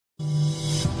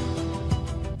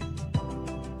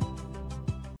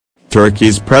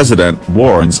Turkey's president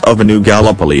warns of a new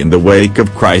Gallipoli in the wake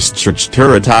of Christchurch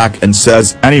terror attack and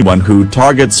says anyone who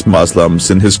targets Muslims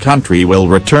in his country will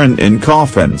return in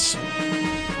coffins.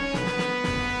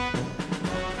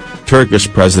 Turkish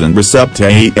President Recep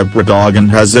Tayyip Erdogan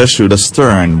has issued a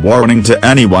stern warning to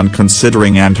anyone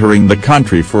considering entering the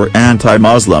country for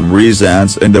anti-Muslim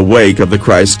reasons in the wake of the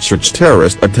Christchurch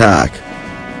terrorist attack.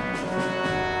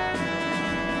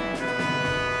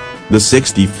 The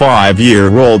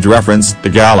 65-year-old referenced the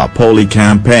Gallipoli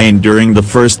campaign during the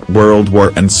First World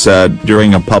War and said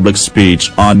during a public speech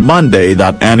on Monday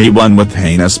that anyone with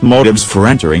heinous motives for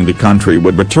entering the country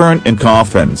would return in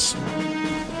coffins.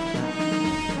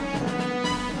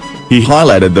 He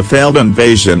highlighted the failed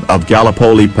invasion of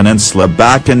Gallipoli Peninsula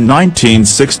back in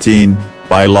 1916,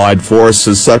 by Allied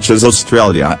forces such as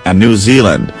Australia and New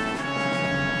Zealand.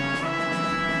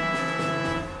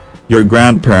 "Your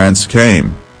grandparents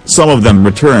came. Some of them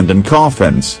returned in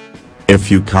coffins.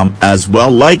 If you come as well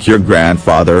like your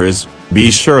grandfather is, be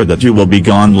sure that you will be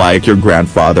gone like your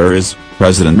grandfather is,"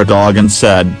 President Erdogan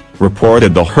said,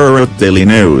 reported the Hürriyet Daily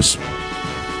News.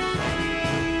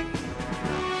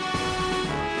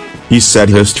 He said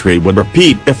history would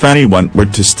repeat if anyone were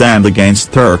to stand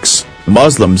against Turks,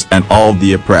 Muslims and all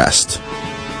the oppressed.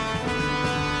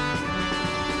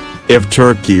 If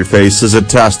Turkey faces a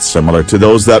test similar to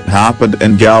those that happened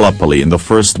in Gallipoli in the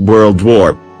First World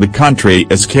War, the country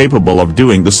is capable of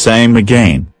doing the same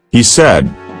again, he said.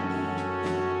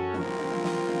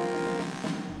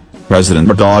 President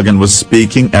Erdogan was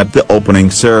speaking at the opening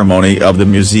ceremony of the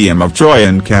Museum of Troy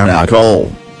in Çanakkale,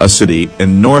 a city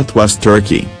in northwest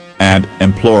Turkey, and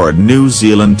implored New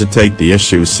Zealand to take the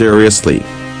issue seriously.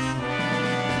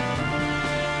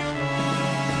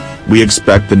 "We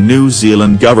expect the New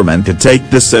Zealand government to take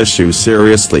this issue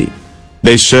seriously.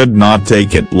 They should not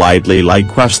take it lightly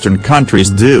like Western countries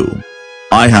do.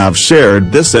 I have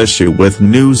shared this issue with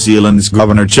New Zealand's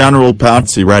Governor-General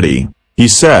Patsy Reddy," he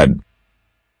said.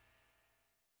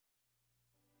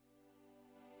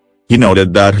 He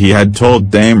noted that he had told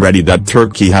Dame Reddy that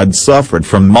Turkey had suffered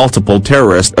from multiple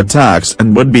terrorist attacks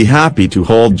and would be happy to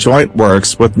hold joint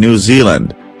works with New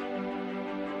Zealand.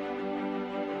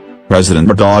 President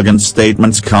Erdogan's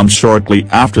statements come shortly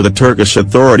after the Turkish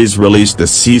authorities released a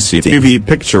CCTV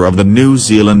picture of the New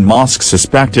Zealand mosque's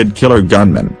suspected killer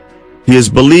gunman. He is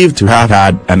believed to have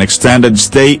had an extended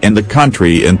stay in the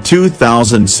country in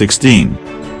 2016.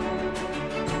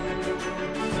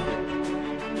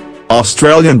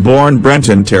 Australian-born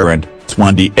Brenton Tarrant,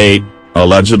 28,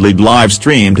 allegedly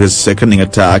live-streamed his sickening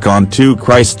attack on two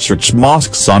Christchurch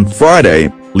mosques on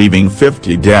Friday, leaving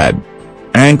 50 dead.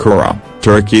 Ankara,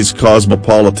 Turkey's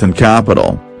cosmopolitan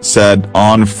capital, said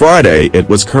on Friday it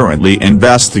was currently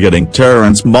investigating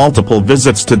Tarrant's multiple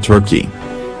visits to Turkey.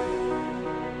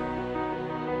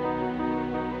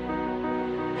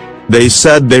 They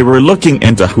said they were looking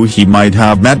into who he might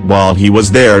have met while he was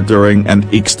there during an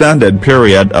extended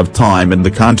period of time in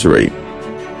the country.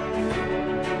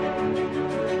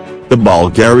 The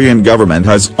Bulgarian government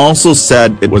has also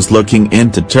said it was looking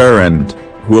into Tarrant,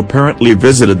 who apparently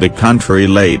visited the country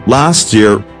late last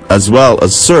year, as well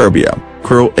as Serbia,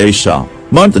 Croatia,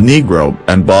 Montenegro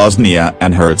and Bosnia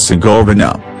and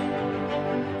Herzegovina.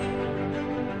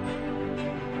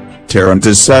 Tarrant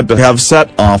is said to have set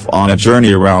off on a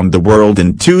journey around the world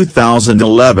in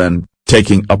 2011,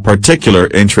 taking a particular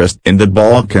interest in the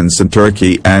Balkans and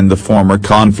Turkey and the former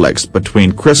conflicts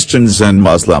between Christians and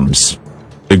Muslims.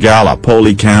 The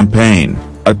Gallipoli campaign,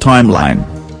 a timeline.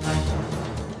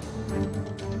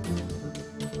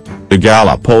 The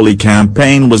Gallipoli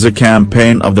campaign was a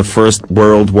campaign of the First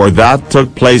World War that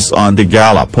took place on the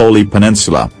Gallipoli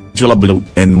Peninsula,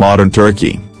 in modern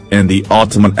Turkey, in the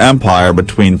Ottoman Empire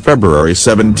between February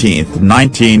 17,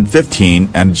 1915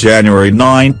 and January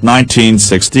 9,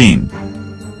 1916.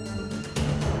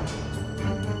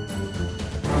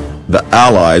 The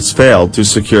Allies failed to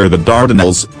secure the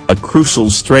Dardanelles, a crucial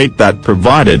strait that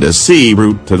provided a sea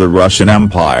route to the Russian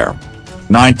Empire.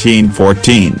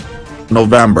 1914.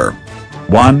 November.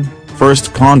 1.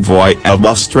 First convoy of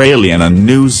Australian and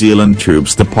New Zealand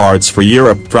troops departs for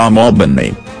Europe from Albany,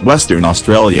 Western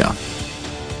Australia.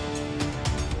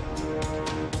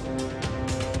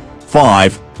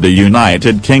 5. The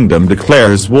United Kingdom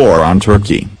declares war on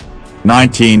Turkey.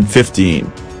 1915.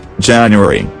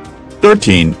 January.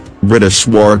 13. British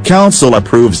War Council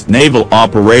approves naval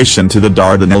operation to the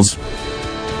Dardanelles.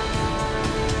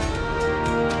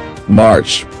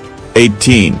 March.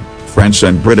 18. French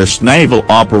and British naval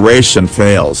operation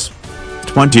fails.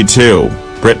 22.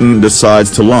 Britain decides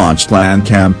to launch land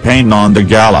campaign on the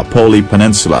Gallipoli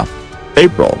Peninsula.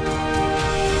 April.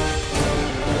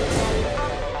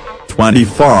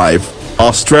 25,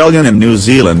 Australian and New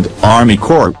Zealand Army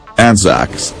Corps,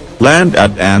 Anzacs, land at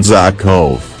Anzac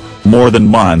Cove. More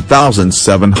than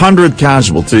 1,700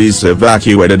 casualties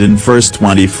evacuated in first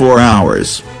 24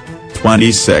 hours.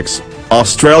 26,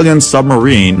 Australian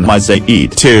submarine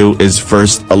Recep 2 is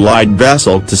first Allied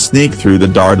vessel to sneak through the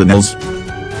Dardanelles.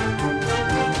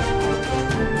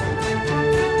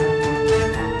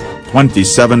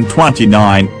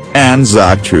 27-29,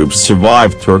 Anzac troops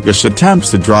survived Turkish attempts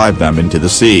to drive them into the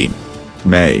sea.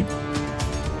 May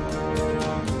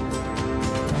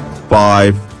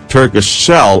 5, Turkish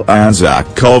shell Anzac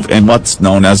Cove in what's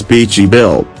known as Beachy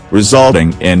Bill,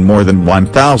 resulting in more than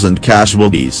 1,000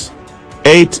 casualties.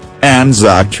 8,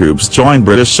 Anzac troops join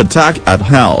British attack at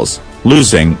Hells,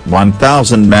 losing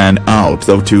 1,000 men out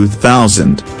of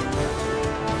 2,000.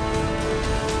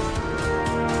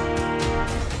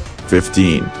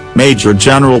 15, Major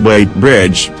General Wade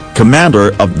Bridge,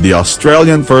 commander of the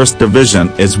Australian 1st Division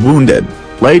is wounded,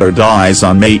 later dies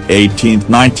on May 18,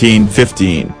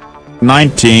 1915.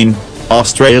 19,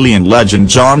 Australian legend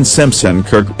John Simpson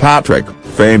Kirkpatrick,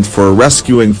 famed for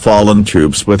rescuing fallen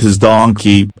troops with his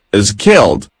donkey, is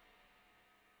killed.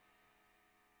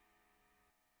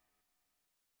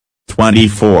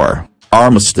 24,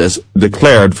 Armistice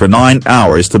declared for 9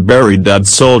 hours to bury dead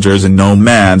soldiers in no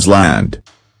man's land.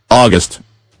 August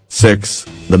 6,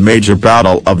 the major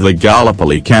battle of the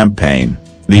Gallipoli campaign,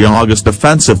 the August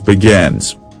offensive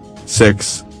begins.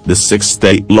 6, the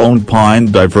six-state Lone Pine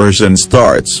diversion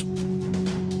starts.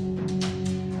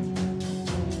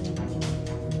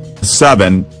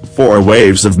 7, 4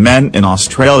 waves of men in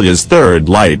Australia's 3rd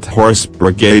Light Horse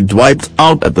Brigade wiped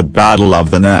out at the Battle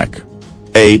of the Neck.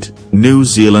 8, New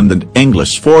Zealand and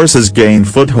English forces gain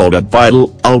foothold at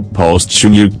vital outpost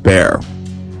Chunuk Bair.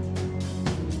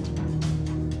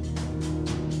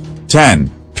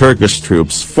 10, Turkish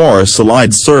troops force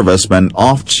Allied servicemen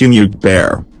off Chunuk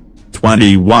Bair.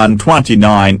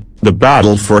 21-29, the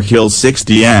battle for Hill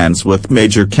 60 ends with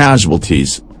major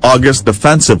casualties, August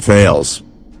offensive fails.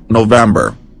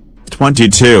 November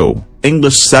 22,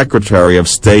 English Secretary of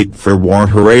State for War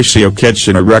Horatio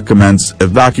Kitchener recommends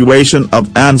evacuation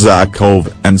of Anzac Cove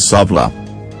and Suvla.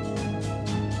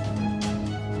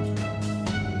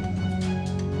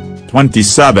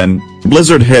 27,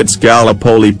 blizzard hits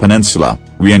Gallipoli Peninsula,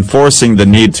 reinforcing the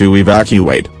need to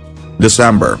evacuate.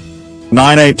 December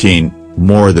 9-18,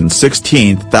 more than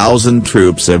 16,000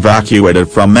 troops evacuated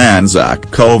from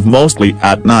Anzac Cove mostly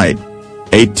at night.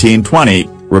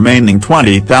 18-20, remaining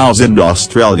 20,000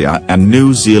 Australia and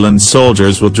New Zealand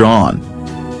soldiers withdrawn.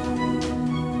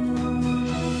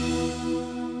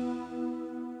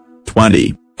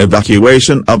 20,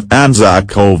 evacuation of Anzac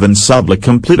Cove and Suvla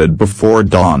completed before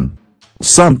dawn.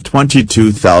 Some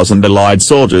 22,000 Allied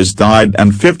soldiers died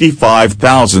and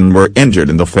 55,000 were injured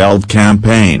in the failed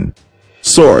campaign.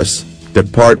 Source: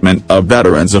 Department of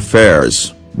Veterans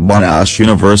Affairs, Monash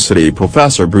University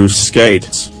Professor Bruce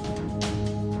Skates.